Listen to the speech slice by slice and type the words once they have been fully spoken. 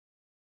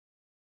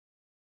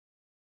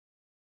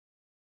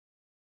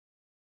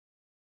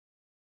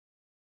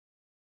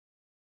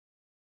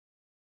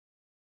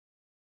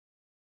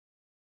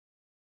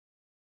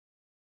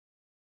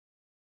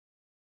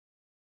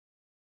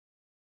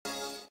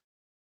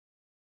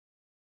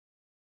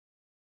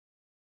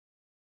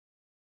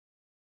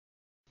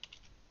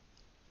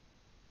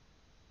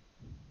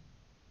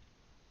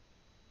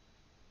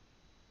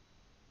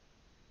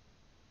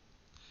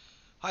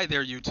Hi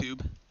there,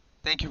 YouTube.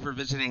 Thank you for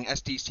visiting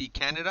SDC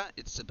Canada.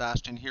 It's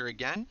Sebastian here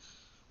again.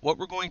 What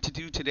we're going to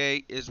do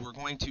today is we're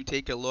going to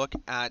take a look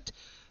at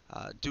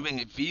doing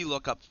a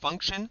Vlookup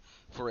function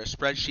for a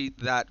spreadsheet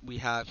that we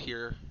have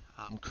here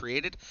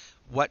created.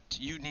 What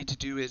you need to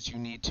do is you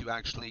need to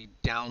actually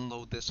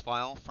download this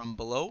file from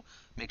below.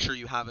 Make sure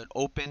you have it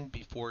open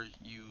before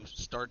you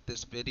start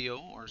this video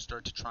or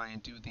start to try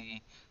and do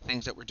the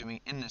things that we're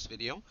doing in this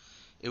video.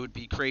 It would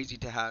be crazy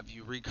to have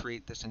you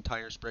recreate this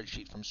entire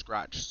spreadsheet from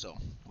scratch, so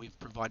we've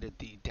provided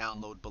the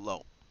download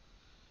below.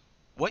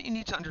 What you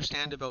need to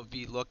understand about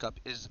VLOOKUP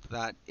is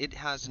that it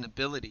has an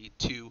ability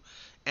to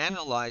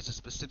analyze a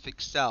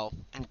specific cell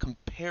and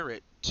compare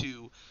it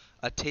to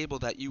a table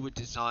that you would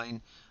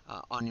design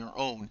on your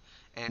own.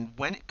 And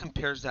when it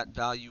compares that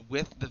value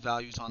with the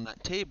values on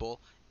that table,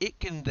 it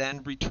can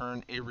then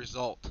return a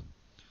result.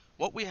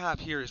 What we have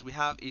here is we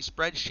have a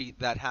spreadsheet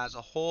that has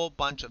a whole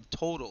bunch of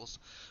totals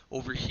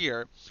over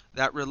here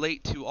that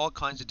relate to all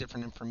kinds of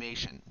different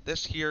information.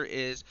 This here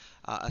is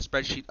a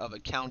spreadsheet of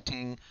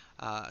accounting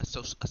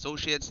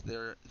associates,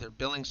 their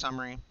billing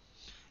summary,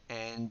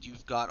 and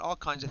you've got all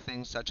kinds of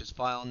things such as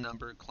file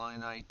number,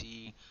 client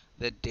ID,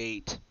 the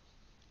date.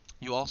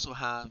 You also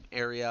have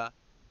area,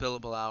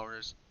 billable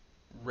hours,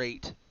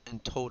 rate,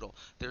 and total.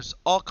 There's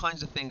all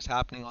kinds of things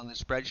happening on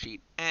this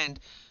spreadsheet, and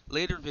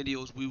later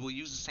videos we will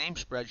use the same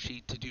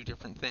spreadsheet to do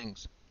different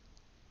things.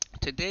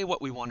 Today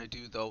what we want to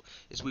do though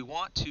is we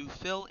want to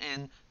fill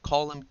in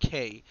column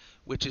K,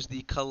 which is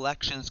the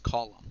collections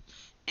column.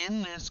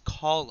 In this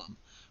column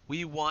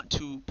we want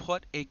to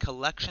put a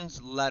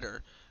collections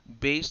letter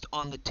based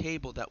on the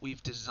table that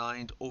we've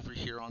designed over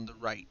here on the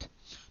right.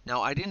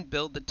 Now I didn't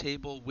build the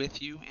table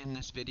with you in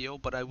this video,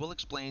 but I will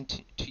explain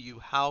to you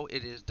how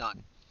it is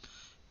done.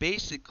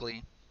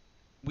 Basically,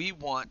 we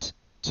want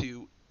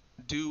to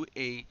do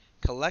a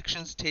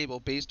collections table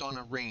based on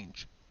a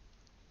range.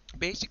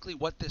 Basically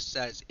what this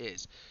says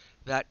is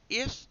that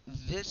if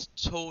this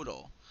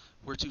total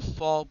were to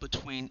fall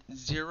between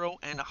 0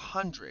 and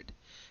 100,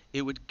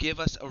 it would give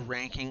us a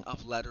ranking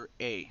of letter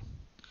A.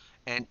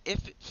 And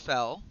if it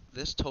fell,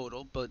 this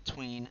total,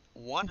 between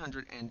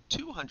 100 and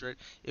 200,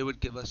 it would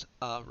give us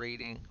a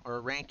rating or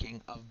a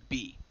ranking of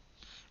B.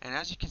 And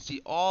as you can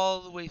see all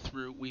the way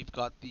through, we've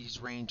got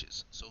these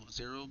ranges. So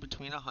 0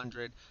 between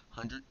 100,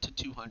 100 to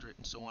 200,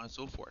 and so on and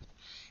so forth.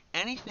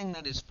 Anything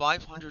that is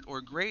 500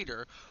 or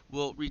greater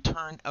will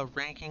return a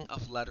ranking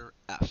of letter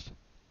F.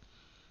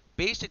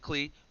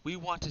 Basically, we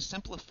want to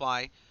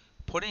simplify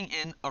putting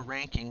in a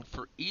ranking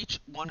for each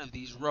one of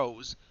these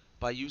rows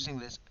by using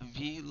this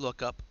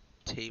VLOOKUP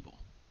table.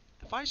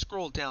 If I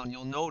scroll down,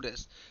 you'll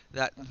notice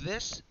that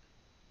this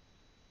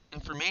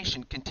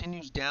information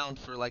continues down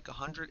for like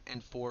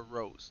 104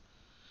 rows.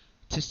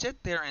 To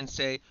sit there and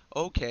say,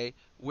 okay,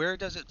 where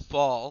does it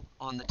fall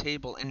on the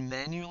table and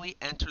manually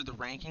enter the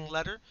ranking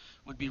letter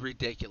would be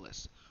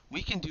ridiculous.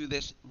 We can do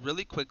this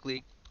really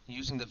quickly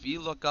using the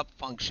Vlookup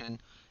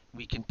function.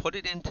 We can put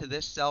it into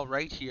this cell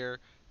right here,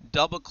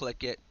 double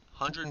click it,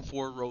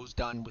 104 rows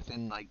done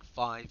within like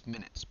 5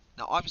 minutes.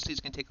 Now obviously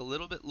it's going to take a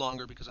little bit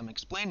longer because I'm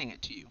explaining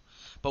it to you,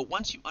 but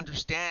once you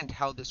understand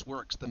how this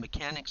works, the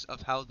mechanics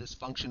of how this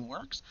function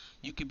works,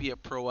 you could be a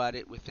pro at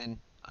it within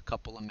a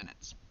couple of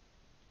minutes.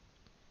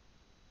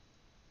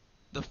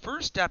 The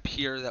first step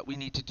here that we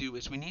need to do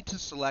is we need to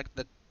select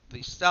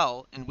the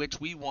cell in which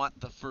we want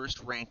the first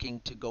ranking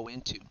to go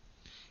into.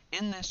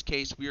 In this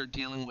case, we are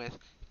dealing with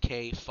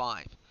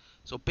K5.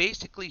 So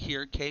basically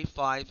here,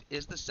 K5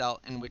 is the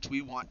cell in which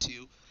we want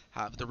to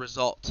have the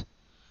result.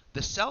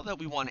 The cell that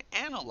we want to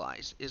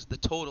analyze is the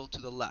total to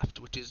the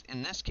left, which is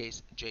in this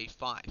case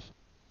J5.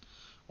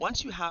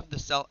 Once you have the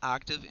cell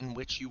active in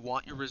which you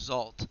want your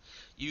result,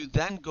 you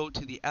then go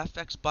to the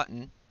FX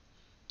button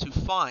to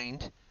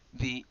find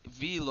the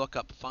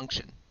Vlookup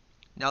function.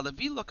 Now the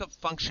Vlookup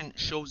function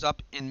shows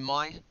up in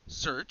my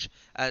search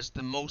as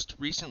the most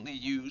recently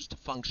used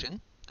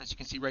function, as you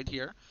can see right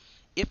here.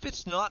 If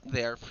it's not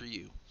there for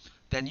you,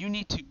 then you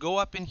need to go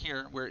up in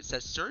here where it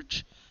says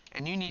search,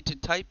 and you need to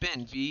type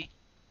in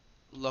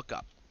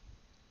Vlookup.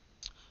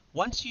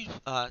 Once you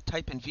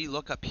type in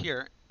Vlookup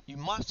here, you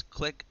must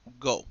click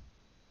Go.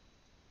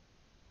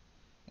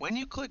 When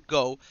you click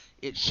Go,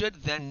 it should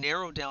then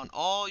narrow down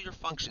all your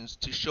functions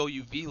to show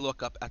you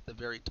Vlookup at the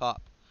very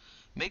top.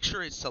 Make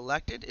sure it's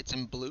selected, it's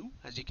in blue,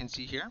 as you can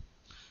see here,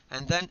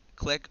 and then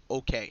click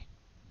OK.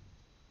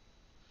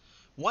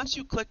 Once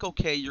you click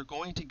OK, you're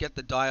going to get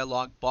the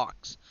dialog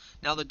box.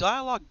 Now the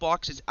dialog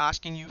box is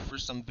asking you for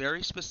some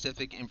very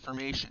specific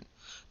information.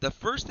 The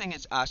first thing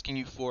it's asking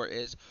you for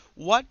is,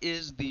 what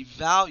is the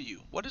value?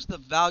 What is the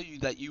value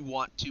that you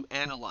want to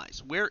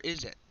analyze? Where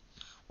is it?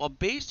 Well,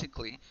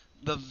 basically,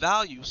 the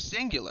value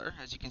singular,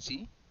 as you can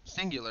see,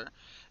 singular,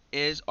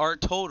 is our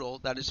total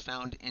that is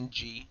found in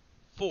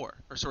J4.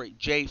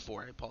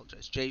 I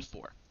apologize,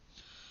 J4.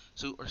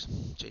 So, or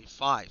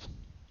J5.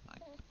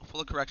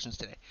 Full of corrections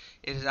today.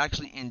 It is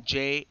actually in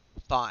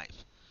J5.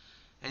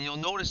 And you'll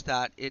notice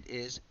that it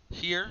is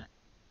here,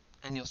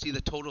 and you'll see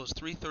the total is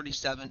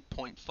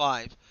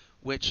 337.5,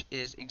 which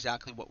is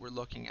exactly what we're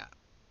looking at.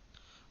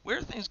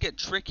 Where things get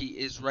tricky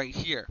is right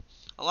here.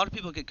 A lot of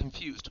people get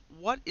confused.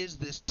 What is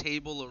this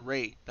table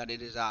array that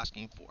it is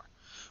asking for?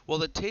 Well,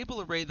 the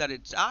table array that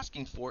it's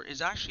asking for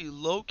is actually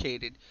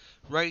located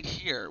right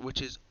here,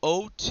 which is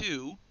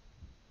O2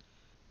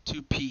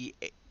 to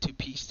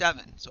P7.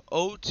 So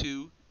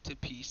O2 to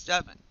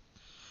P7.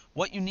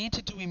 What you need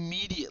to do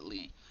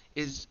immediately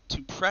is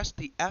to press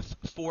the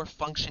F4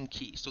 function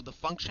key. So the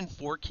function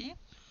 4 key.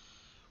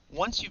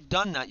 Once you've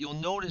done that, you'll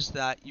notice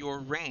that your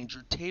range,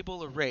 your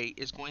table array,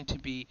 is going to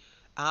be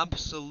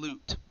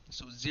absolute.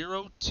 So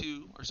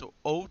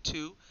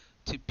 02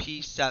 to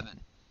P7.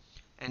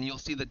 And you'll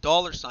see the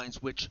dollar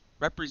signs which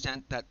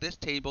represent that this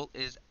table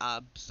is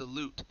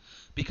absolute.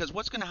 Because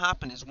what's going to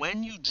happen is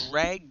when you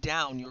drag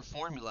down your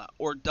formula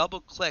or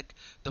double click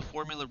the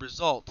formula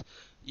result,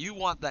 you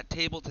want that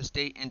table to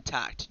stay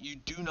intact. You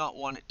do not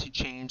want it to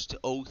change to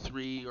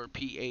O3 or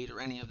P8 or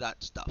any of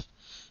that stuff.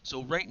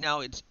 So right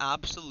now it's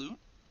absolute.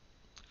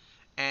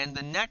 And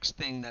the next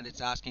thing that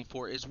it's asking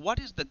for is what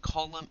is the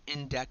column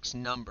index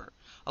number?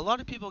 A lot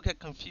of people get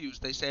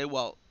confused. They say,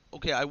 well,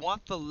 okay, I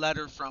want the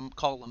letter from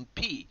column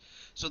P.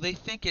 So they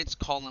think it's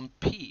column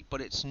P, but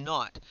it's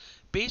not.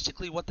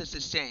 Basically what this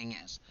is saying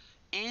is,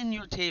 in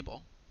your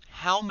table,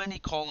 how many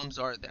columns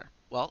are there?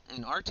 Well,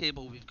 in our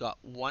table we've got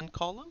 1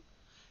 column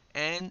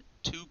and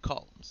 2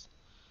 columns.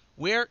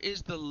 Where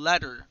is the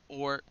letter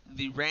or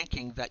the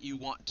ranking that you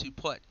want to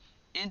put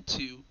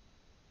into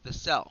the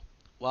cell?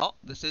 Well,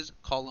 this is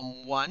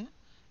column 1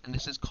 and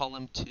this is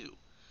column 2.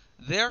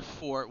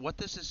 Therefore, what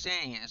this is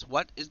saying is,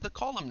 what is the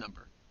column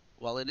number?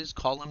 Well, it is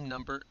column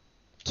number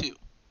 2.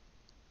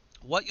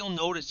 What you'll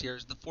notice here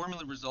is the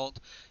formula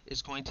result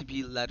is going to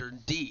be letter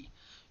D.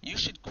 You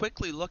should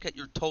quickly look at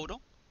your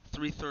total,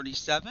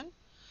 337,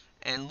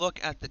 and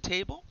look at the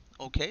table.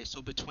 Okay,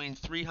 so between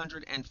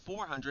 300 and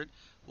 400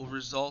 will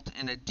result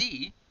in a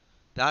D.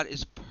 That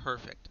is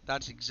perfect.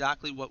 That's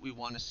exactly what we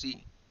want to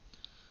see.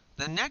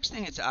 The next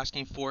thing it's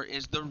asking for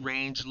is the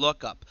range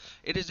lookup.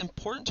 It is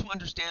important to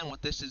understand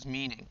what this is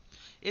meaning.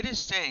 It is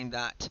saying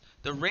that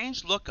the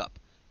range lookup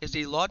is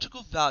a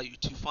logical value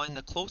to find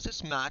the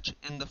closest match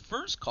in the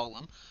first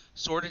column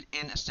sorted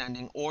in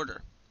ascending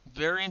order.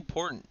 Very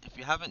important. If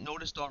you haven't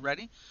noticed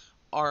already,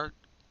 our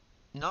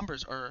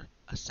numbers are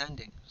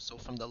ascending, so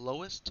from the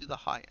lowest to the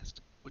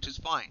highest, which is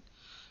fine.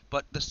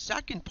 But the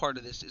second part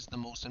of this is the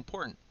most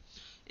important.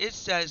 It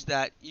says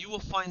that you will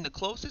find the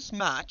closest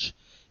match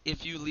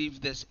if you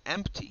leave this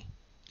empty.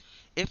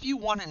 If you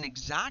want an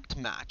exact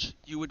match,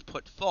 you would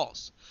put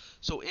false.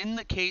 So in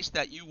the case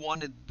that you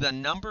wanted the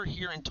number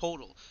here in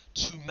total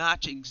to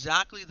match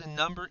exactly the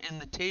number in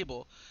the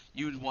table,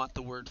 you would want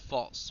the word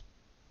false.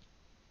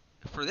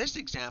 For this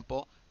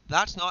example,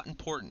 that's not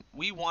important.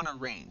 We want a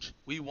range.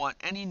 We want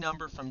any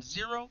number from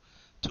 0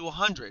 to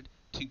 100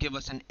 to give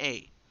us an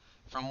A,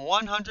 from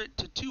 100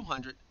 to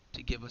 200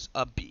 to give us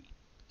a B.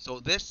 So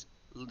this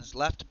is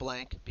left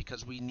blank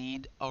because we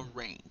need a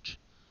range.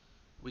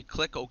 We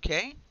click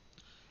OK,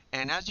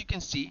 and as you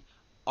can see,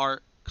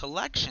 our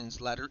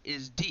collections letter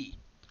is D.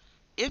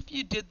 If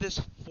you did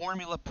this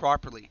formula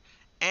properly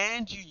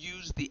and you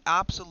use the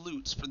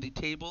absolutes for the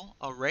table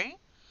array,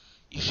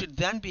 you should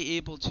then be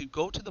able to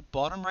go to the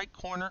bottom right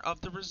corner of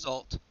the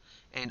result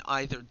and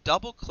either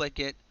double click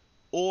it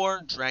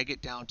or drag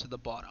it down to the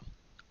bottom.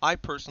 I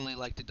personally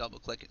like to double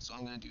click it, so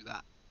I'm going to do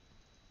that.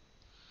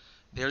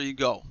 There you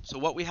go. So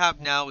what we have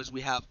now is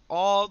we have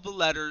all the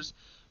letters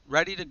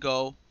ready to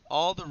go.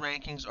 All the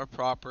rankings are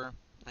proper.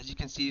 As you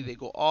can see, they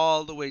go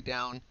all the way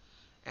down,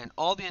 and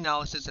all the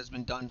analysis has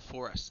been done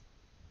for us.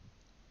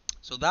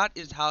 So that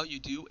is how you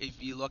do a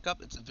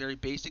VLOOKUP. It's a very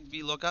basic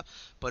VLOOKUP,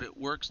 but it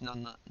works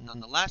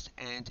nonetheless,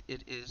 and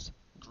it is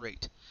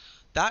great.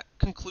 That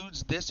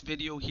concludes this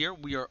video here.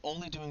 We are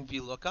only doing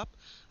VLOOKUP.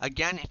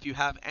 Again, if you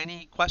have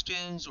any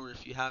questions or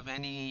if you have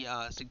any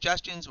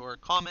suggestions or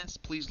comments,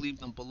 please leave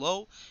them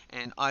below,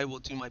 and I will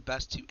do my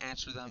best to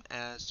answer them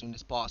as soon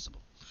as possible.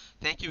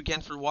 Thank you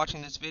again for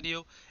watching this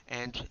video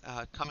and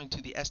coming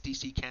to the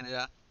SDC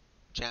Canada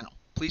channel.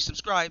 Please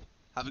subscribe.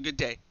 Have a good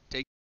day.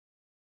 Take care.